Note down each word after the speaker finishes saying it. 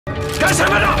干什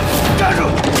么呢？站住！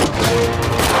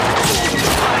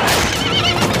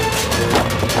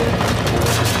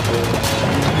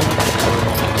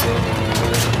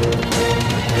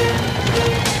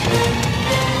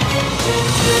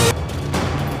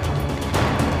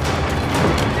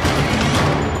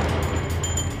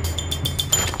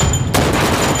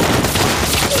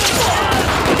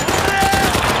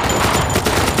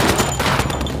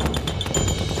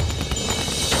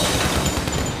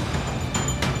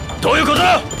どういうこと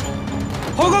だ？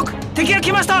報告、敵が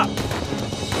来ました。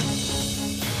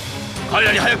彼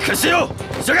らに早く決定を。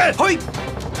急げ。はい。行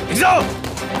くぞ。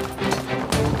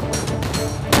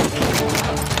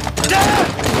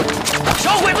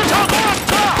小鬼子闯过！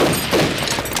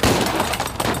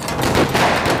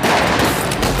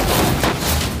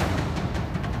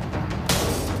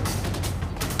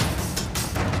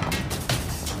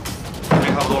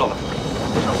差不多了吧？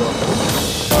差不多了。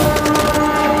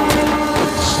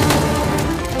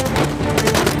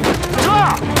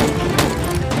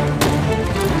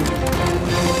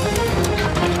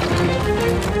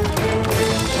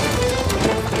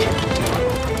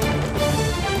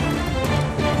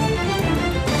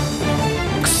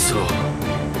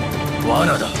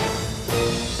 罠だ。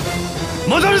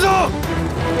戻るぞ。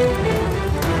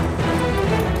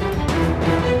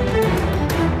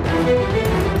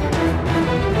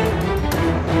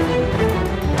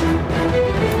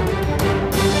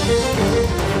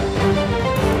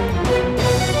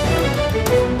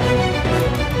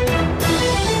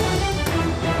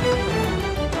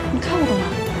你看我干嘛？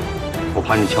我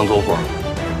怕你枪走火。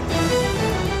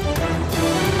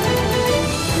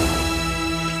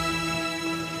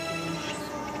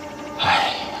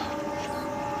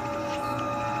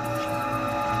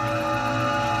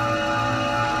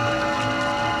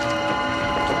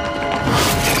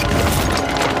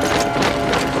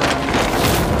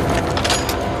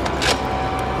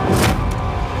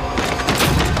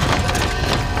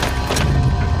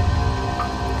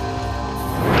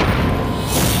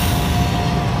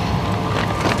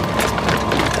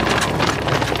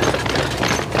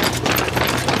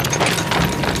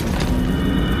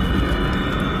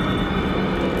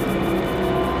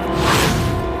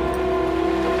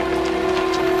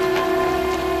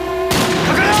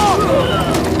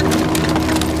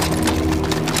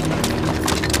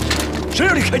 谁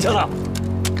让你开枪的？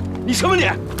你什么你？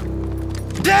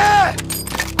爹！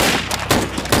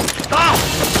打！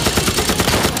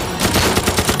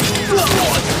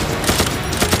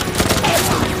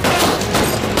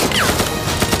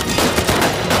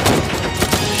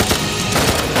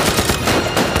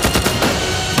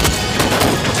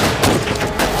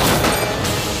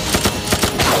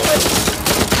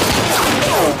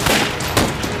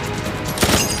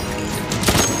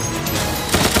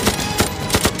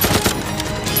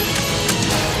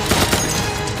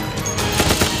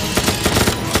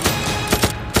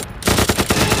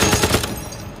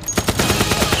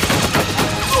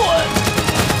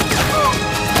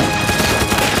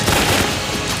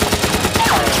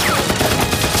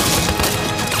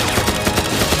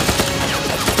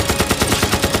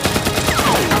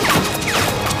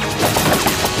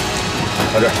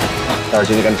到这儿，带着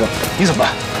军队赶车。你怎么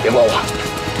办？别管我。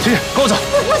去，跟我走。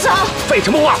我不走。废什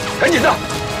么话？赶紧的，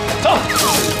走。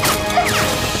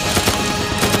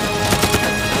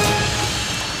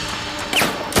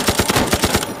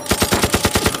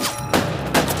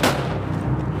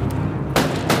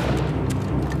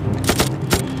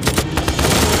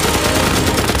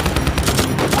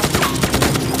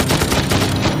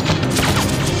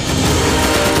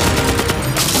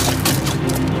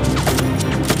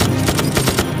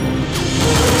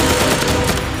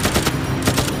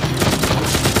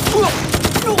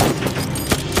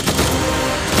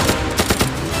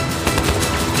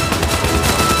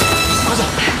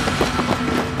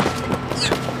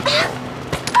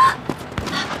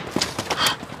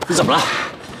你怎么了？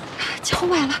脚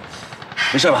崴了。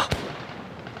没事吧？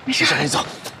没事，赶紧走。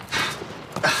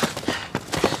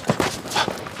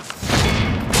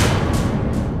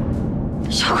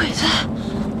小鬼子，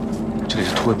这里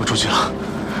是突围不出去了，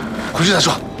回去再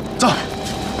说。走。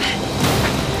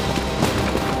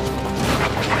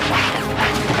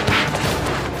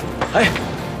哎，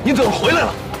你怎么回来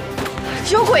了？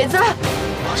有鬼子！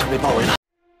好像被包围了。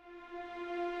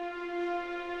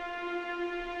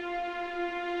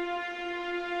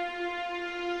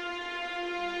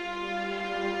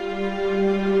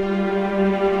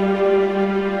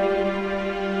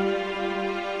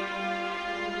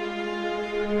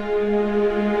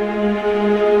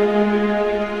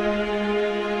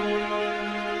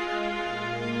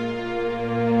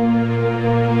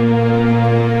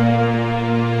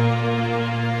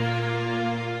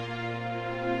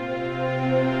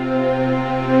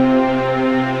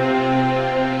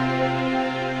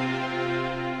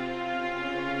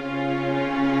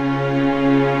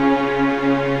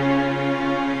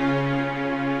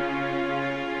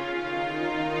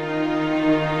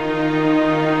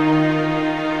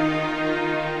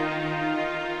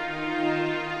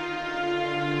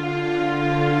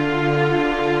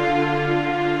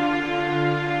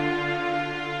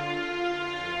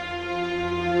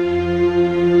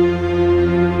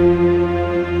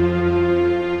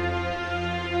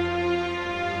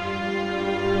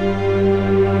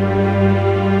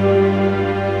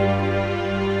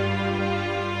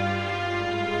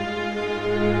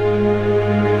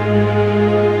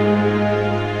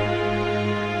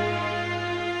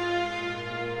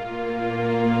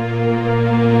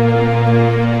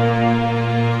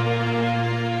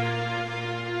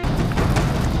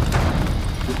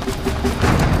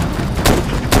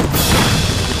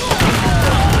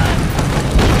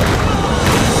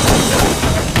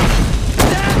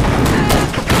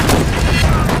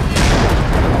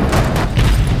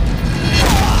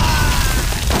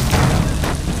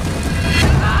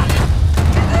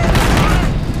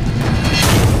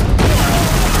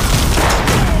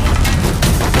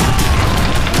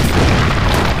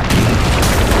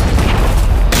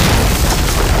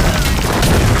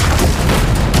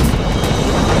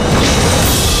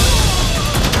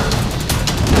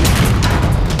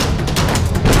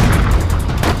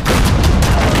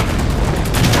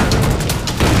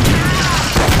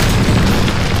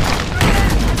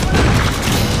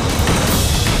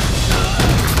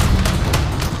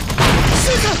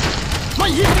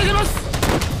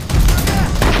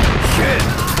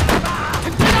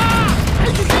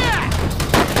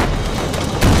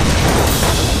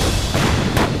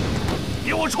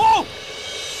给我冲！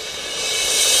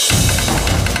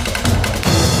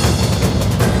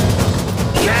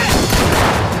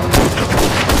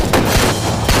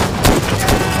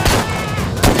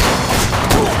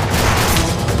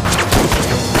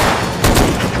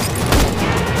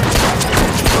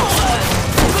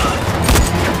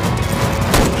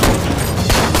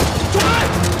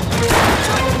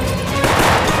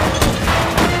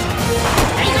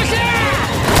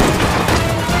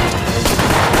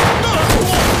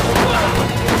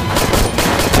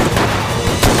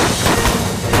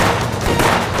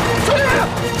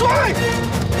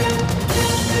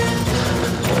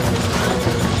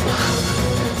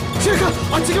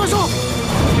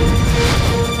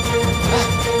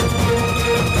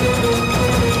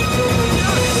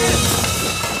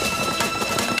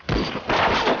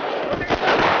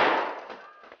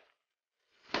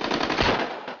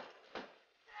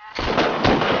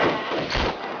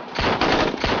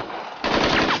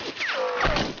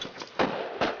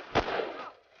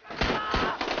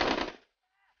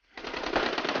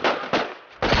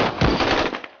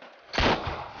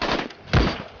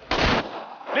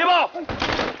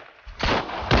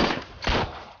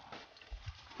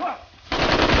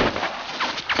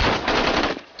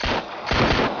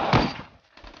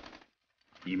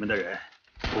你们的人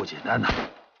不简单呐，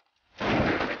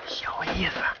小意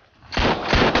思。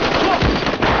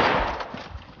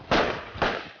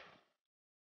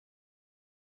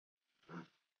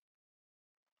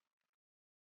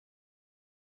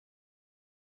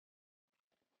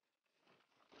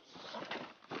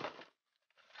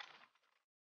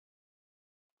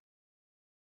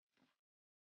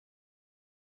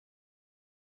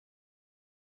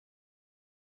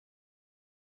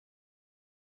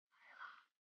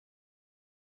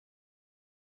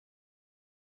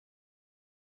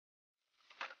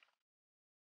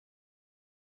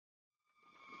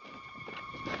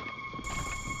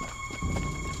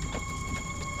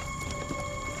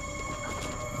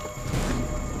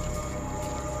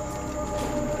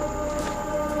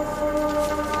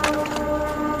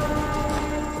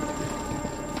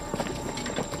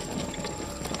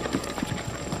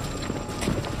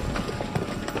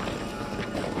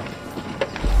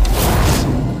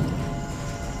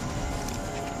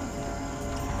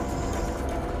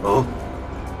哦，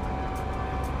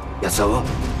やつは？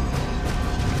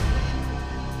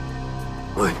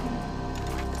おい。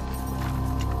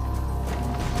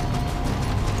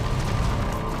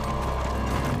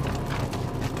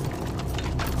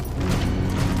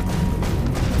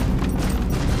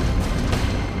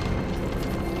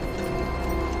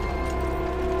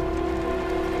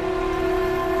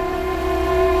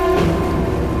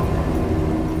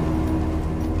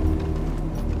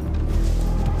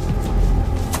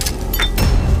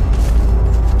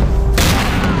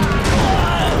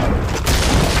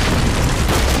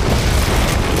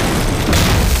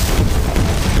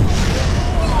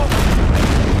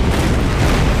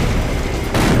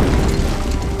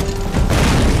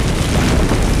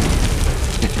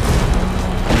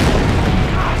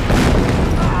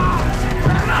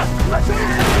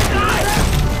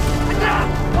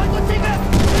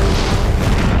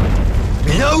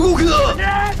動くな！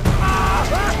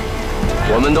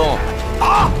我们动！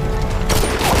啊！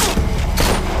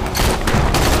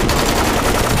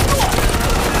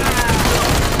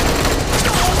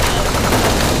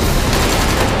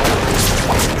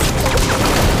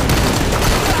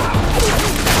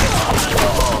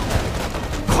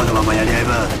このままやり合え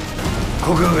ば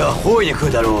国軍が包囲に来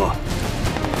るだろう。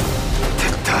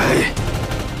撤退。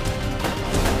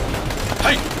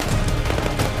はい。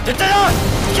撤退だ！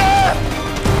行け！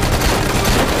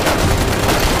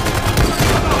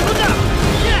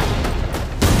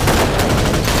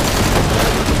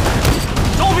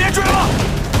都别追了！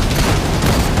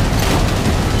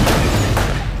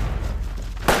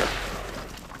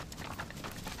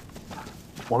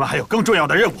我们还有更重要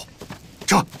的任务。